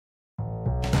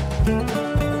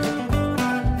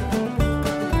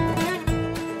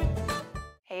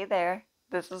Hey there,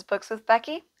 this is Books with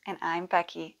Becky, and I'm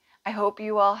Becky. I hope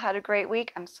you all had a great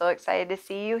week. I'm so excited to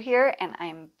see you here, and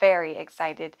I'm very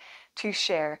excited to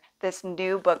share this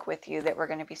new book with you that we're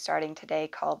going to be starting today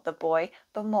called The Boy,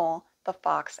 the Mole, the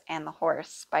Fox, and the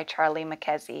Horse by Charlie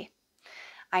Mackesy.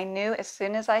 I knew as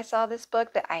soon as I saw this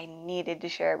book that I needed to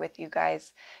share it with you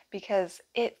guys because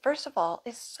it, first of all,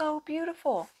 is so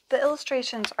beautiful. The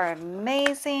illustrations are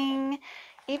amazing.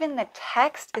 Even the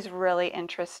text is really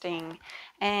interesting.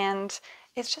 And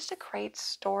it's just a great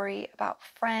story about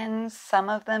friends, some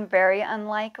of them very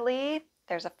unlikely.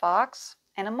 There's a fox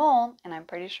and a mole, and I'm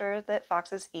pretty sure that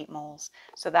foxes eat moles.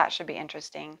 So that should be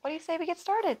interesting. What do you say we get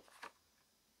started?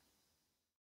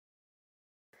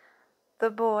 The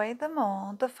Boy, the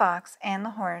Mole, the Fox, and the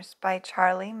Horse by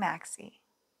Charlie Mackesy.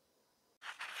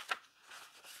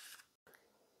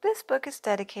 This book is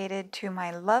dedicated to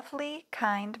my lovely,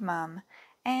 kind mum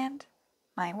and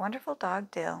my wonderful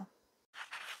dog Dill.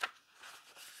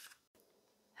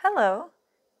 Hello!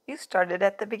 You started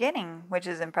at the beginning, which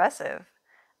is impressive.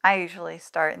 I usually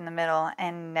start in the middle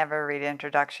and never read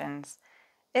introductions.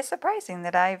 It's surprising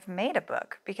that I've made a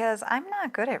book because I'm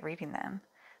not good at reading them.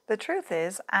 The truth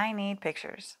is, I need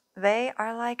pictures. They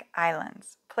are like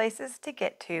islands, places to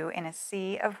get to in a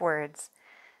sea of words.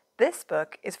 This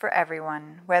book is for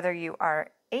everyone, whether you are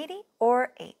 80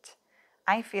 or 8.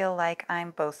 I feel like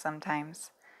I'm both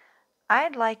sometimes.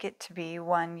 I'd like it to be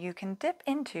one you can dip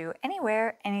into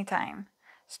anywhere, anytime.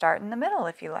 Start in the middle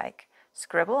if you like.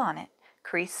 Scribble on it,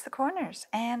 crease the corners,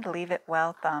 and leave it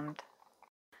well thumbed.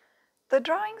 The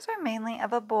drawings are mainly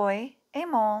of a boy, a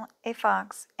mole, a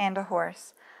fox, and a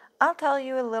horse. I'll tell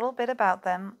you a little bit about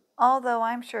them, although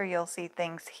I'm sure you'll see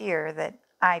things here that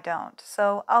I don't,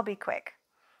 so I'll be quick.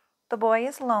 The boy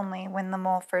is lonely when the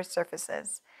mole first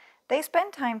surfaces. They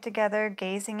spend time together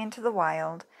gazing into the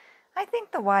wild. I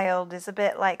think the wild is a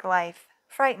bit like life,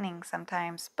 frightening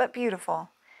sometimes, but beautiful.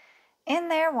 In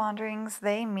their wanderings,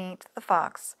 they meet the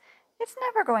fox. It's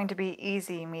never going to be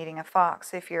easy meeting a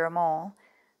fox if you're a mole.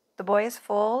 The boy is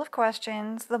full of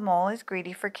questions, the mole is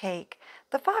greedy for cake,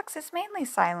 the fox is mainly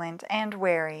silent and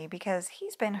wary because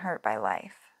he's been hurt by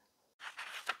life.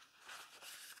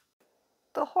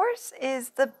 The horse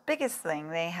is the biggest thing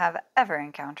they have ever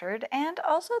encountered and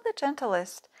also the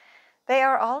gentlest. They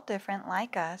are all different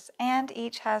like us and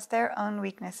each has their own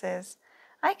weaknesses.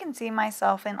 I can see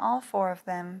myself in all 4 of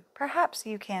them. Perhaps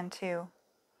you can too.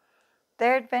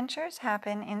 Their adventures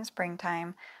happen in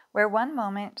springtime, where one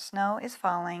moment snow is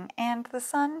falling and the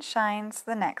sun shines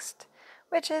the next,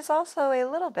 which is also a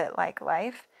little bit like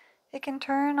life. It can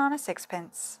turn on a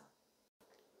sixpence.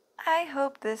 I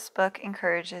hope this book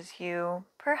encourages you,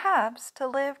 perhaps, to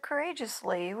live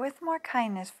courageously with more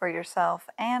kindness for yourself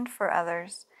and for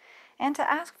others, and to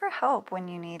ask for help when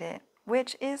you need it,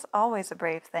 which is always a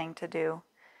brave thing to do.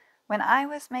 When I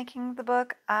was making the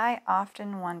book, I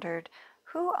often wondered,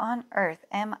 who on earth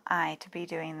am I to be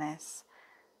doing this?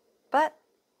 But,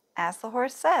 as the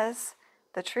horse says,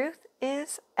 the truth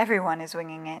is everyone is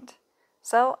winging it.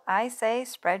 So I say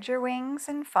spread your wings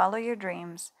and follow your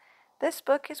dreams. This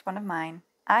book is one of mine.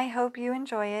 I hope you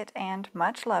enjoy it and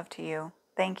much love to you.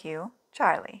 Thank you,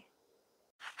 Charlie.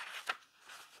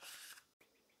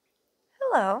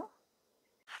 Hello.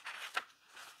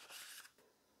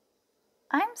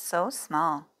 I'm so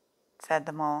small, said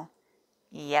the mole.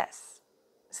 Yes,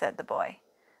 said the boy,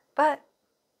 but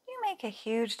you make a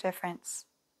huge difference.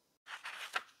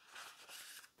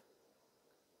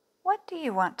 What do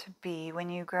you want to be when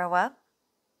you grow up?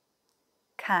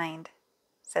 Kind,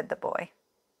 said the boy.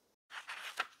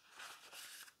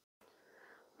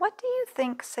 What do you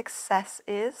think success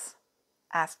is?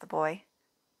 Asked the boy.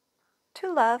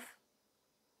 To love,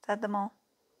 said the mole.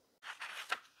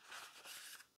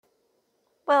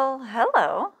 Well,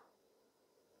 hello.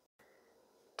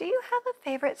 Do you have a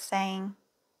favorite saying?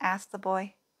 Asked the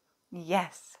boy.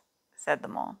 Yes, said the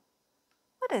mole.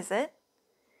 What is it?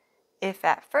 If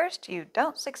at first you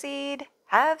don't succeed,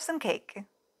 have some cake.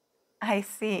 I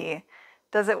see.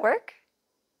 Does it work?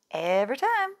 Every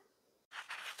time.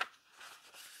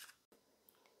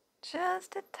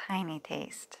 Just a tiny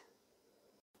taste.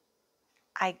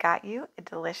 I got you a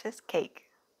delicious cake,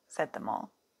 said the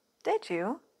mole. Did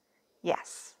you?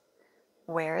 Yes.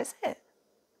 Where is it?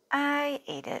 I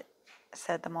ate it,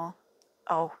 said the mole.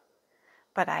 Oh,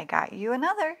 but I got you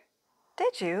another.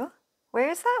 Did you? Where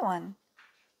is that one?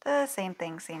 The same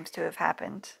thing seems to have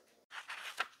happened.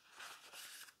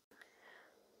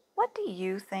 What do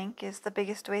you think is the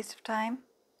biggest waste of time?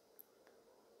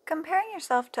 Comparing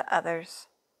yourself to others,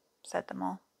 said the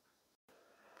mole.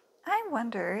 I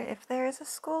wonder if there is a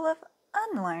school of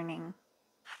unlearning.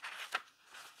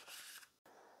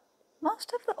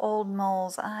 Most of the old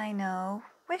moles I know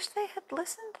wish they had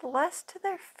listened less to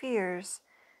their fears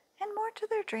and more to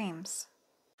their dreams.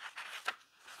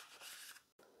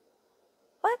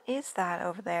 What is that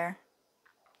over there?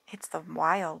 It's the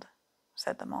wild,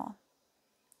 said the mole.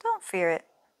 Don't fear it.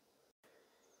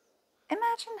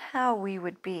 Imagine how we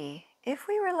would be if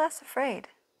we were less afraid.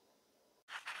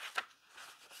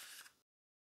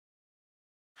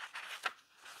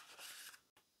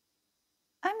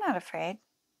 I'm not afraid,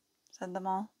 said the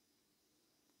mole.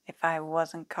 If I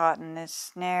wasn't caught in this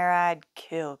snare, I'd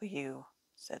kill you,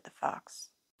 said the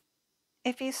fox.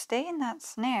 If you stay in that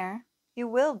snare, you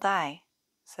will die,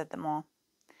 said the mole.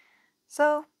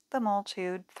 So the mole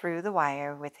chewed through the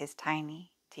wire with his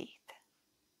tiny teeth.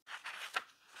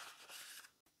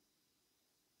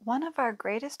 One of our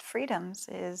greatest freedoms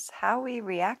is how we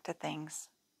react to things.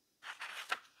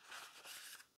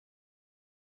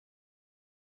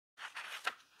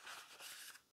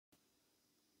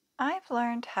 I've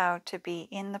learned how to be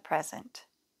in the present.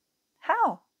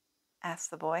 How? Asked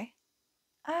the boy.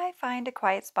 I find a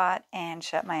quiet spot and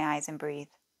shut my eyes and breathe.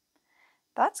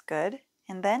 That's good.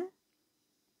 And then?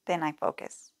 Then I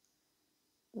focus.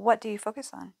 What do you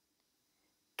focus on?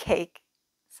 Cake,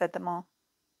 said the mole.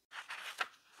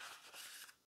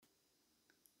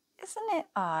 Isn't it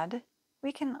odd?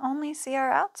 We can only see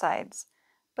our outsides,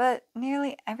 but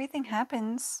nearly everything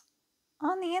happens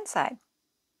on the inside.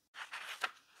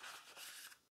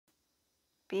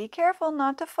 Be careful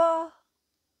not to fall.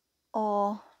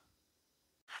 Oh,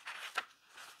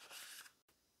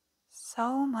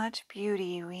 so much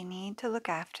beauty we need to look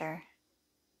after.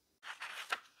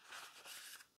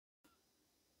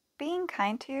 Being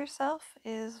kind to yourself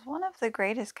is one of the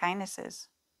greatest kindnesses,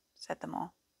 said the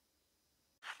mole.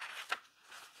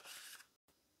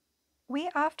 We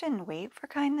often wait for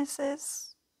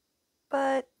kindnesses,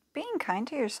 but being kind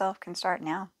to yourself can start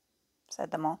now,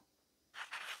 said the mole.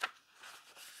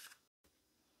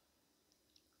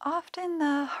 Often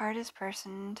the hardest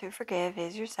person to forgive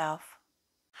is yourself.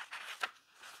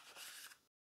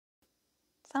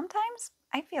 Sometimes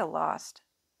I feel lost,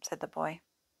 said the boy.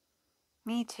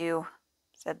 Me too,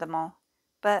 said the mole.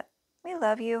 But we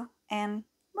love you, and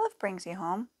love brings you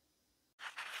home.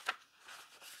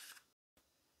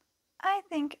 I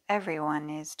think everyone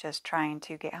is just trying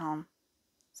to get home,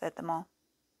 said the mole.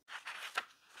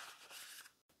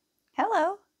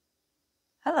 Hello.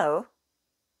 Hello.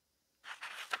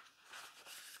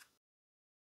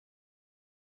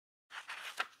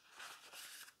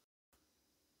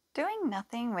 Doing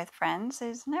nothing with friends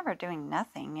is never doing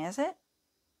nothing, is it?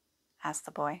 Asked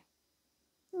the boy.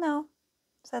 No,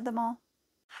 said the mole.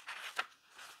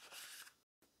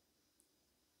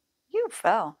 You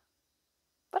fell,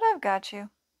 but I've got you.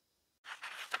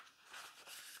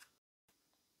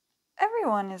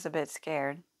 Everyone is a bit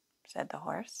scared, said the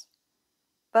horse,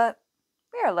 but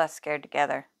we are less scared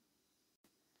together.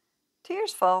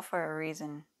 Tears fall for a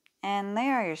reason, and they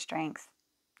are your strength,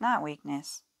 not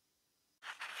weakness.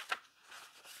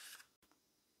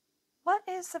 What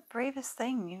is the bravest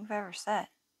thing you've ever said?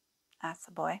 Asked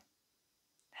the boy.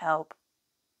 Help,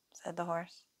 said the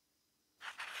horse.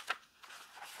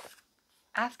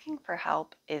 Asking for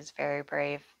help is very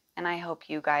brave, and I hope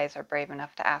you guys are brave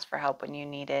enough to ask for help when you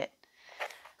need it.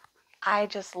 I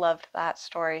just loved that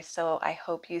story, so I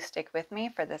hope you stick with me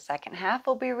for the second half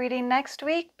we'll be reading next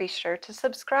week. Be sure to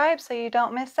subscribe so you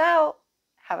don't miss out.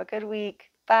 Have a good week.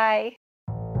 Bye.